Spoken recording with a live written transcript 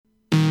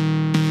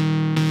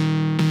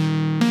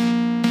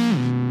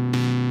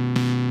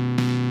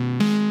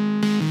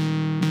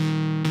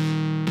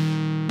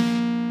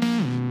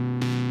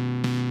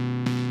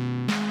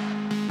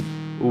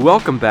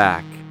Welcome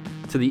back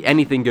to the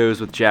Anything Goes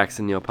with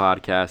Jackson Neill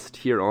podcast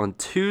here on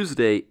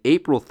Tuesday,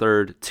 April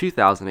 3rd,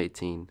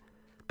 2018.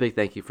 Big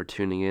thank you for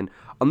tuning in.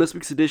 On this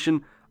week's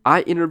edition,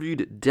 I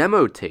interviewed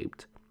Demo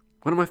Taped,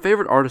 one of my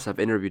favorite artists I've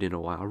interviewed in a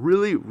while.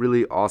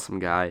 Really awesome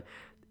guy.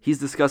 He's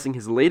discussing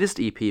his latest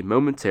EP,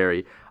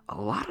 Momentary.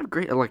 A lot of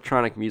great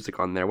electronic music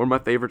on there. One of my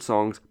favorite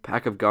songs,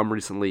 Pack of Gum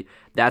recently.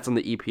 That's on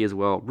the EP as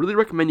well. Really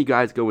recommend you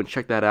guys go and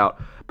check that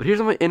out. But here's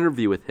my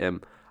interview with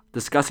him,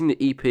 discussing the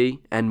EP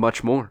and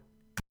much more.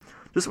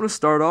 Just want to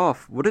start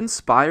off, what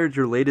inspired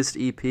your latest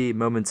EP,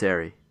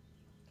 Momentary?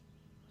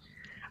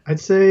 I'd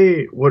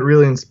say what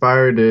really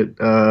inspired it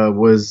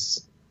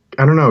was,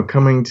 I don't know,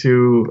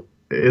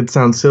 it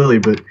sounds silly,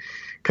 but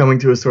coming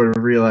to a sort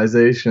of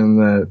realization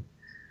that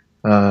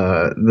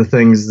the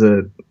things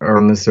that are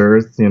on this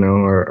earth,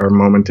 are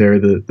momentary.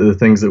 The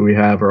things that we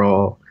have are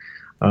all,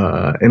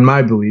 in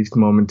my beliefs,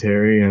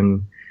 momentary,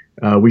 and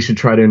we should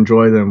try to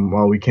enjoy them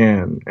while we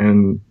can.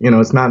 And,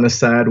 it's not in a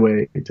sad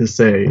way to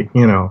say,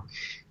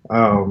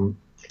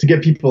 to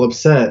get people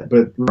upset,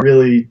 but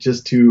really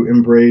just to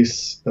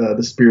embrace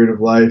the spirit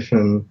of life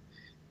and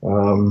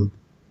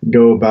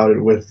go about it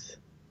with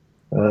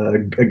a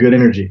good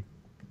energy.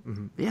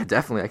 Yeah,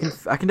 definitely.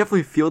 I can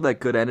definitely feel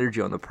that good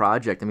energy on the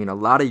project. I mean, a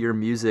lot of your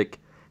music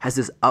has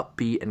this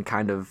upbeat and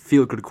kind of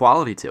feel-good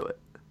quality to it.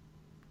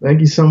 Thank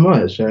you so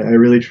much. I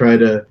really try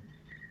to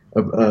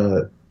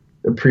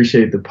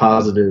appreciate the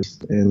positives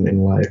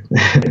in life.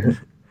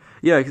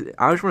 Yeah,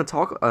 I just want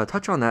to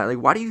touch on that. Like,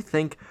 why do you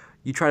think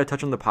you try to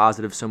touch on the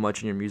positive so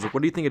much in your music?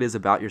 What do you think it is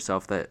about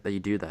yourself that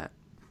you do that?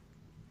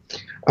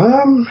 I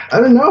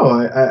don't know.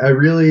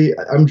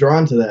 I'm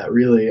drawn to that,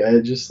 really. I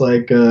just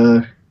like,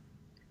 I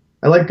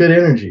like good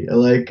energy. I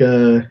like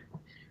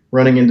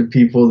running into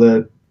people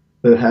that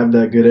have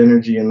that good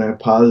energy and that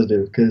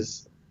positive,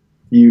 because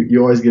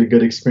you always get a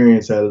good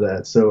experience out of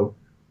that. So,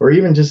 or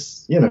even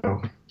just,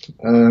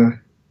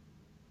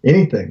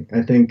 anything.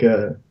 I think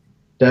that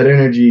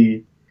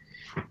energy,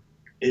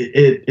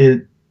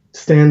 it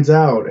stands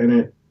out,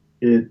 and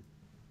it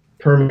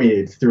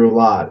permeates through a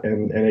lot,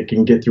 and it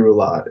can get through a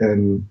lot,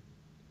 and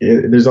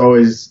there's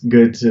always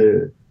good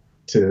to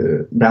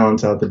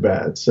balance out the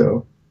bad.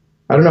 So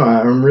I don't know,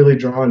 I'm really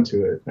drawn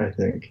to it, I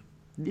think.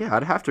 Yeah,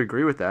 I'd have to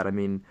agree with that. I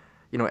mean,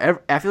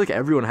 I feel like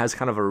everyone has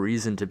kind of a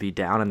reason to be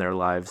down in their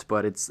lives,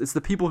 but it's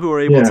the people who are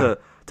able to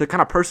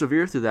kind of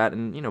persevere through that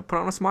and, put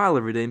on a smile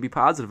every day and be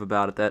positive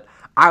about it that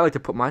I like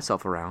to put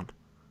myself around.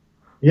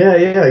 Yeah,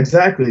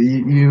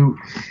 exactly.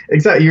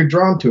 Exactly. You're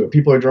drawn to it.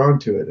 People are drawn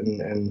to it,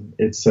 and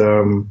it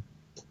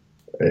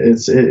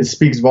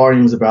speaks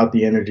volumes about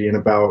the energy and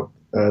about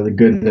the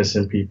goodness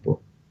in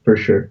people, for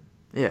sure.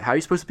 Yeah, how are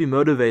you supposed to be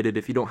motivated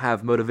if you don't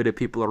have motivated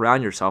people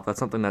around yourself? That's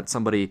something that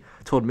somebody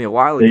told me a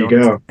while ago. There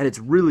you go. And it's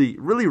really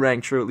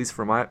rang true, at least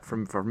for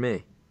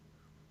me.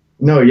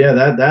 No, yeah,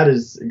 that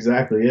is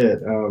exactly it.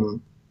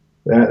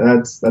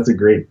 That's something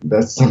great.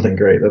 That's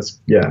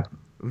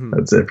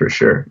it for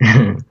sure.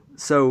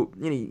 So,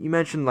 you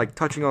mentioned like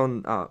touching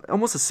on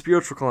almost a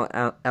spiritual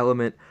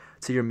element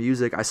to your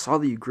music. I saw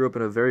that you grew up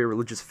in a very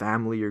religious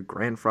family. Your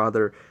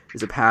grandfather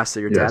is a pastor.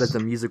 Your dad is the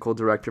musical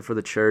director for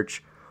the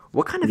church.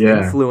 What kind of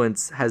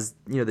influence has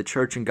the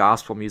church and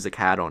gospel music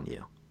had on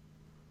you?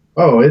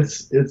 Oh,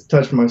 it's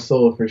touched my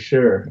soul for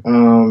sure.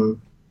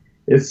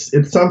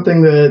 It's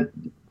something that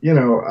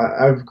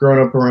I've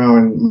grown up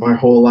around my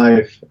whole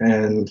life,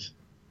 and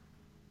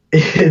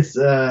it's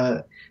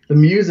the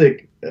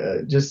music.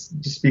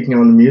 Just speaking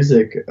on the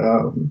music,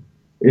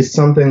 is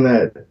something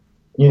that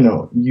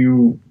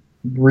you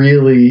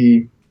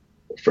really,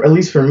 at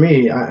least for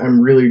me,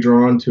 I'm really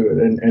drawn to it,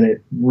 and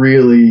it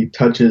really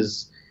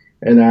touches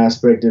an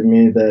aspect of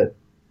me that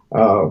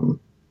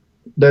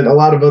that a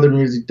lot of other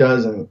music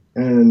doesn't,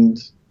 and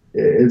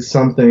it's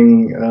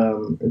something.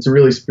 It's a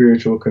really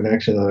spiritual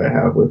connection that I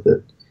have with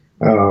it.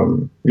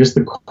 Just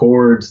the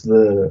chords,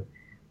 the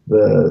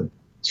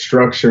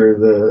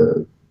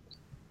structure,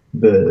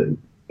 the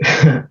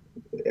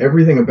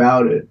everything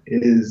about it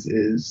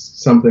is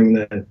something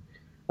that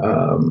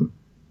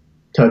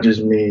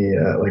touches me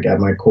like at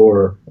my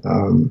core,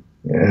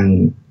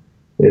 and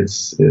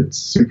it's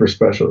super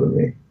special to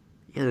me.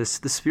 Yeah, the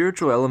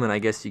spiritual element I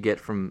guess you get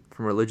from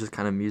religious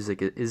kind of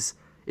music is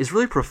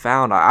really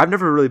profound. I've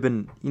never really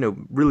been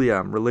really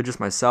religious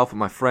myself,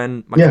 but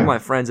couple of my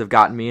friends have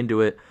gotten me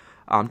into it.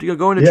 To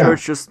go into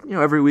church just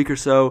every week or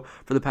so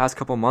for the past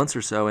couple months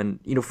or so,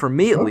 and for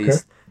me at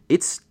least,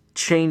 it's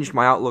changed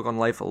my outlook on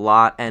life a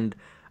lot. And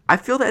I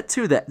feel that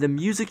too, that the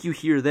music you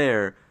hear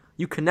there,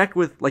 you connect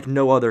with like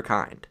no other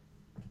kind.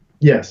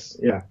 Yes,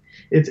 yeah,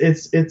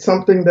 it's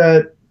something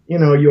that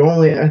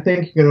I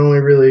think you can only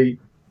really.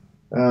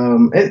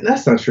 And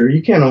that's not true.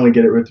 You can't only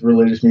get it with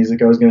religious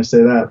music. I was going to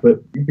say that,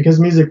 but because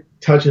music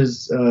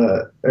touches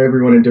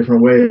everyone in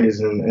different ways,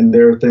 and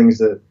there are things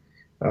that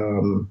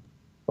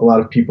a lot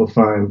of people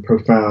find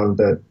profound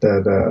that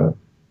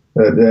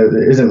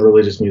isn't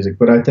religious music.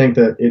 But I think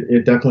that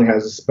it definitely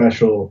has a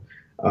special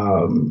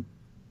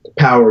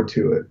power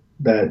to it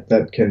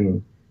that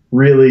can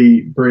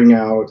really bring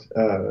out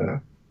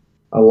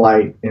a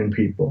light in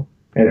people.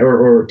 and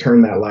or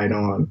turn that light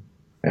on.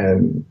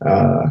 And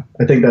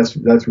I think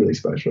that's really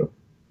special.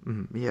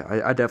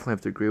 Yeah, I definitely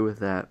have to agree with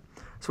that.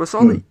 So I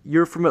saw Hmm. that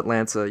you're from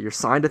Atlanta. You're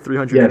signed to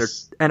 300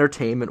 Yes.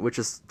 Entertainment, which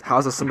is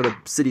houses some of the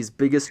city's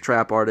biggest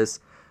trap artists.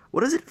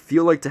 What does it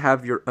feel like to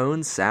have your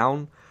own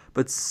sound,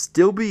 but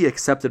still be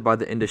accepted by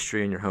the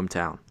industry in your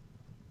hometown?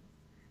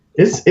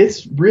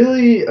 It's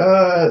really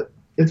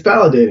it's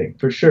validating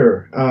for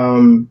sure.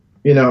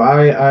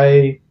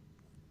 I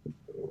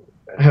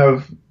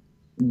have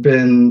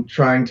been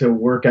trying to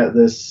work at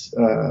this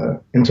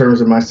in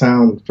terms of my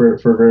sound for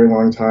a very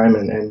long time,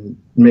 and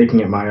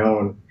making it my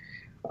own.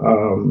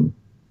 Um,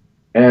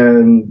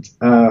 and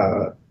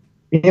a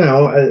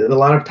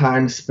lot of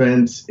time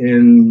spent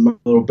in my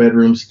little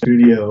bedroom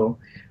studio,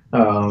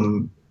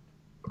 um,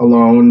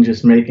 alone,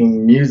 just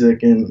making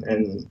music,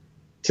 and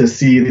to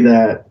see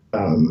that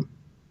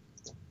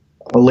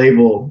a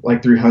label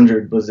like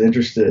 300 was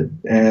interested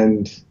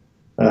and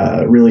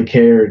really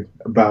cared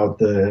about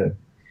the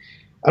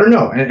I don't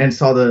know, and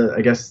saw the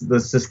I guess the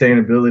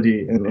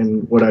sustainability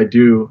in what I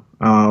do.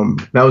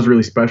 That was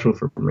really special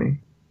for me,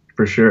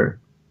 for sure.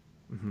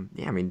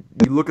 Yeah, I mean,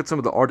 you look at some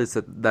of the artists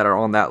that are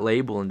on that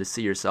label, and to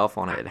see yourself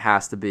on it, it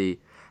has to be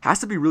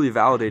really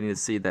validating to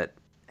see that,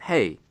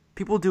 hey,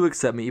 people do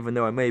accept me, even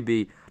though I may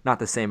be not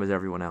the same as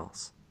everyone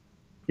else.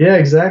 Yeah,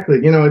 exactly.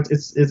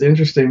 It's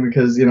interesting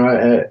because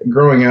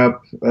growing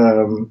up,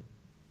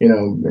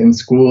 in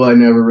school, I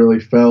never really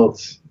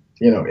felt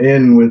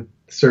in with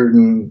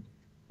certain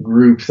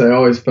groups. I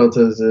always felt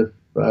as if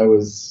I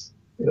was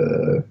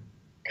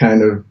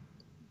kind of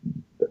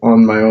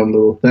on my own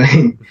little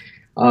thing,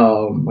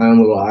 my own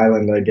little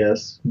island, I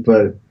guess.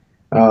 But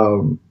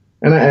and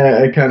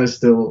I kind of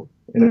still,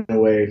 in a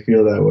way,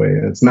 feel that way.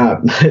 And it's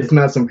not it's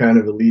not some kind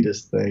of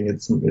elitist thing.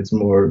 It's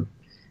more,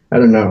 I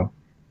don't know,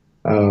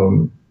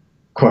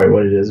 quite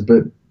what it is.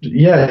 But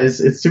yeah, it's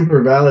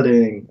super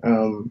validating.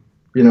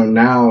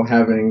 Now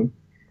having,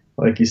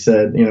 like you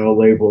said, a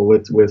label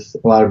with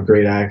a lot of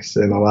great acts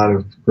and a lot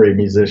of great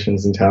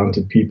musicians and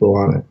talented people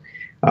on it.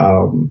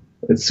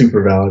 It's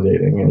super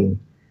validating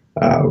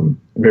and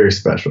very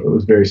special. It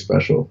was very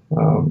special,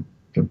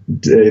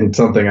 and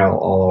something I'll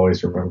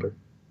always remember.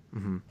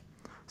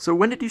 So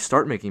when did you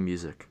start making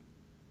music?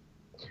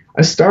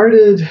 I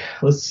started,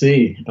 let's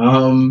see,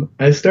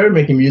 I started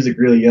making music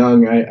really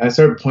young. I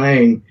started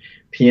playing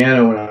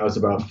piano when I was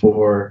about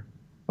four.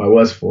 I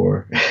was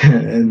four,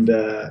 and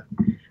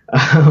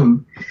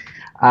um,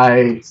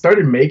 I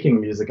started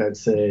making music, I'd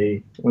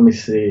say, let me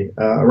see,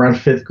 around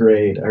fifth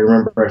grade. I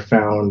remember I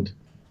found,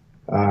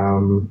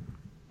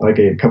 like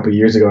a couple of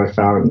years ago, I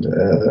found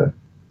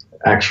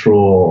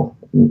actual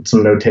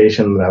some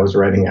notation that I was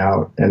writing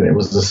out, and it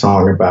was a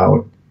song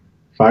about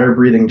fire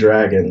breathing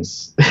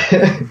dragons.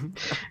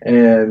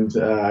 And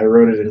I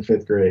wrote it in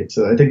fifth grade.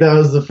 So I think that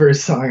was the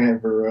first song I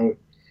ever wrote.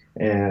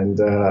 And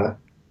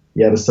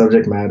yeah, the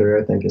subject matter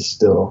I think is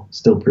still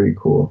pretty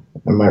cool.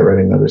 I might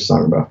write another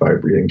song about fire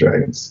breathing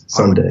dragons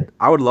I would someday.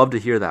 I would love to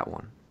hear that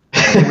one.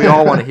 I think we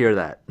all want to hear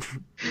that.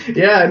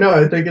 Yeah, no,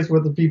 I think it's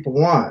what the people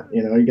want.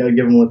 You got to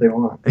give them what they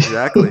want.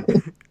 Exactly.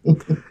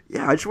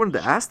 Yeah, I just wanted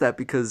to ask that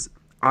because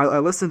I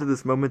listened to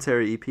this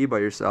Momentary EP by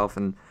yourself,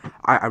 and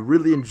I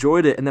really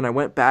enjoyed it. And then I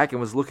went back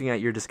and was looking at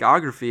your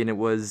discography,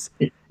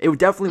 and it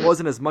definitely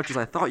wasn't as much as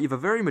I thought. You have a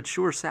very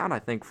mature sound, I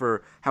think,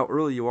 for how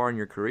early you are in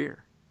your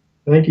career.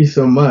 Thank you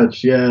so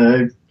much.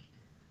 Yeah,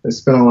 I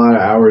spent a lot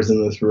of hours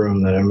in this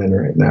room that I'm in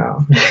right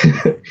now,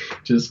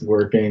 just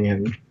working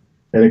and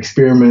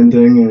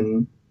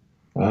experimenting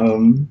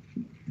and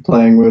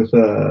playing with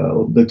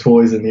the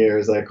toys in here,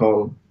 as I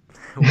call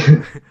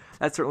them.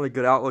 That's certainly a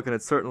good outlook, and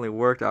it certainly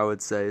worked, I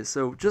would say.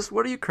 So, just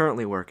what are you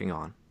currently working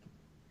on?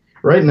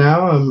 Right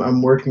now,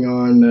 I'm working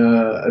on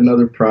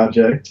another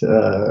project.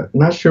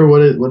 Not sure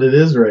what it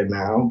is right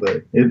now,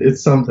 but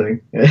it's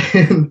something.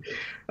 And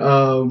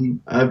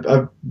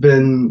I've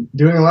been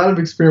doing a lot of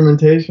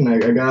experimentation.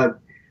 I got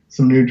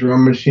some new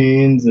drum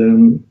machines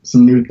and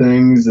some new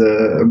things.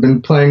 I've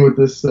been playing with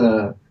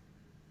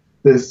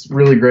this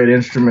really great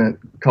instrument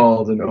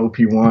called an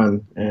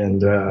OP1,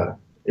 and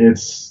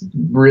it's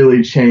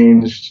really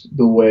changed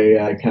the way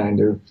I kind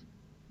of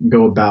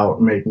go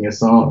about making a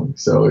song.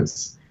 So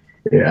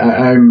yeah,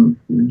 I'm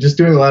just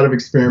doing a lot of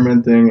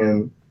experimenting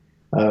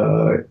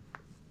and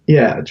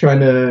yeah,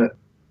 trying to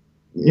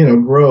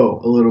grow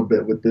a little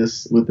bit with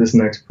this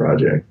next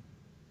project.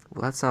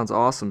 Well, that sounds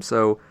awesome.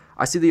 So,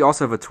 I see that you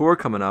also have a tour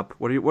coming up.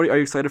 Are you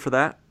excited for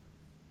that?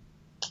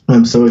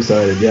 I'm so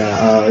excited.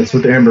 Yeah, it's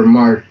with Amber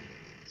Mark.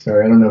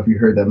 Sorry, I don't know if you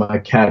heard that. My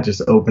cat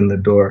just opened the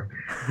door.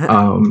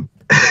 Um,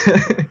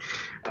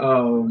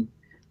 um,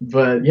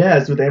 but yeah,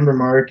 it's with Amber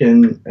Mark,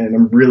 and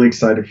I'm really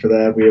excited for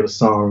that. We have a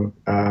song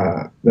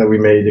that we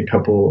made a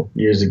couple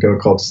years ago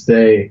called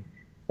 "Stay,"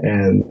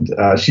 and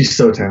she's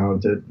so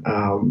talented.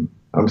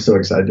 I'm so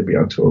excited to be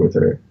on tour with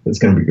her. It's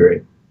gonna be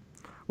great.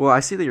 Well, I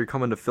see that you're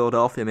coming to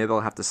Philadelphia. Maybe I'll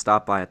have to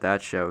stop by at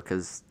that show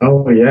because,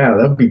 Oh yeah,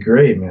 that'd be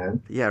great,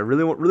 man. yeah, I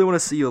really want to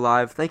see you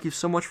live. Thank you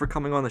so much for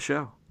coming on the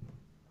show.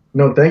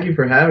 No, thank you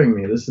for having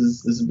me. This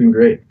has been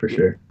great for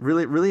sure.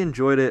 Really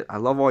enjoyed it. I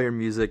love all your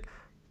music.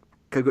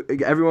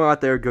 Everyone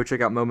out there, go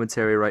check out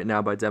Momentary right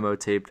now by Demo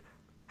Taped.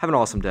 Have an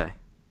awesome day.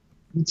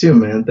 You too,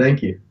 man.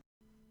 Thank you.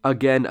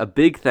 Again, a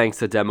big thanks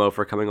to Demo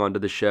for coming on to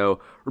the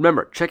show.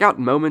 Remember, check out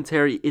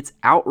Momentary. It's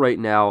out right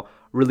now.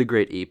 Really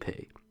great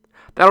EP.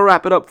 That'll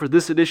wrap it up for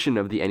this edition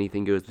of the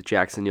Anything Goes with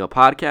Jackson Neill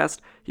podcast,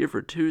 here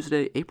for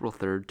Tuesday, April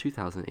 3rd,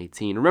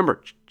 2018.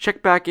 Remember,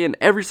 check back in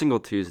every single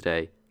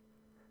Tuesday,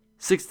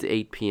 6 to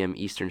 8 p.m.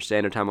 Eastern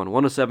Standard Time on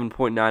 107.9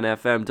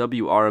 FM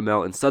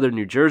WRML in Southern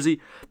New Jersey.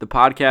 The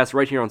podcast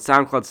right here on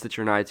SoundCloud,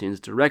 Stitcher, and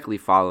iTunes, directly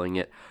following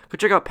it. Go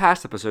check out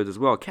past episodes as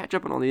well. Catch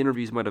up on all the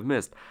interviews you might have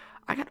missed.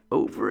 I got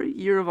over a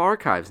year of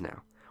archives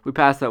now. We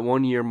passed that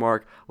 1 year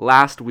mark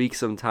last week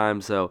sometime,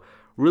 so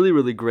really,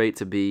 really great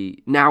to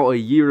be now a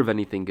year of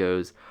Anything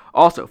Goes.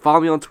 Also,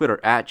 follow me on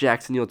Twitter at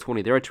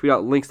JacksonNeil20. There I tweet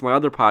out links to my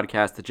other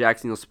podcasts, the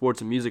Jackson Neill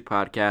Sports and Music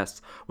podcasts,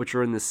 which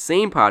are in the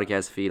same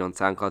podcast feed on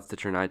SoundCloud,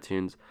 Stitcher, and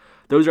iTunes.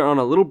 Those are on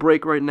a little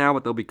break right now,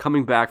 but they'll be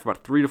coming back for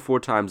about 3 to 4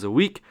 times a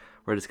week,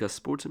 where I discuss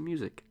sports and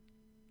music.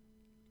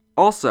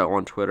 Also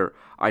on Twitter,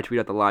 I tweet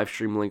out the live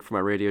stream link for my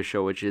radio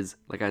show, which is,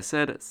 like I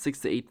said, at 6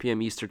 to 8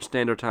 p.m. Eastern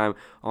Standard Time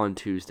on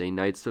Tuesday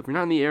nights. So if you're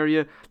not in the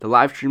area, the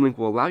live stream link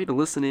will allow you to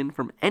listen in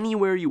from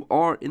anywhere you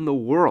are in the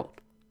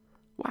world.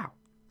 Wow.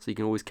 So you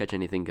can always catch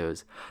Anything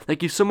Goes.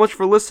 Thank you so much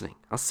for listening.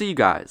 I'll see you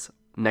guys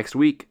next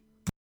week.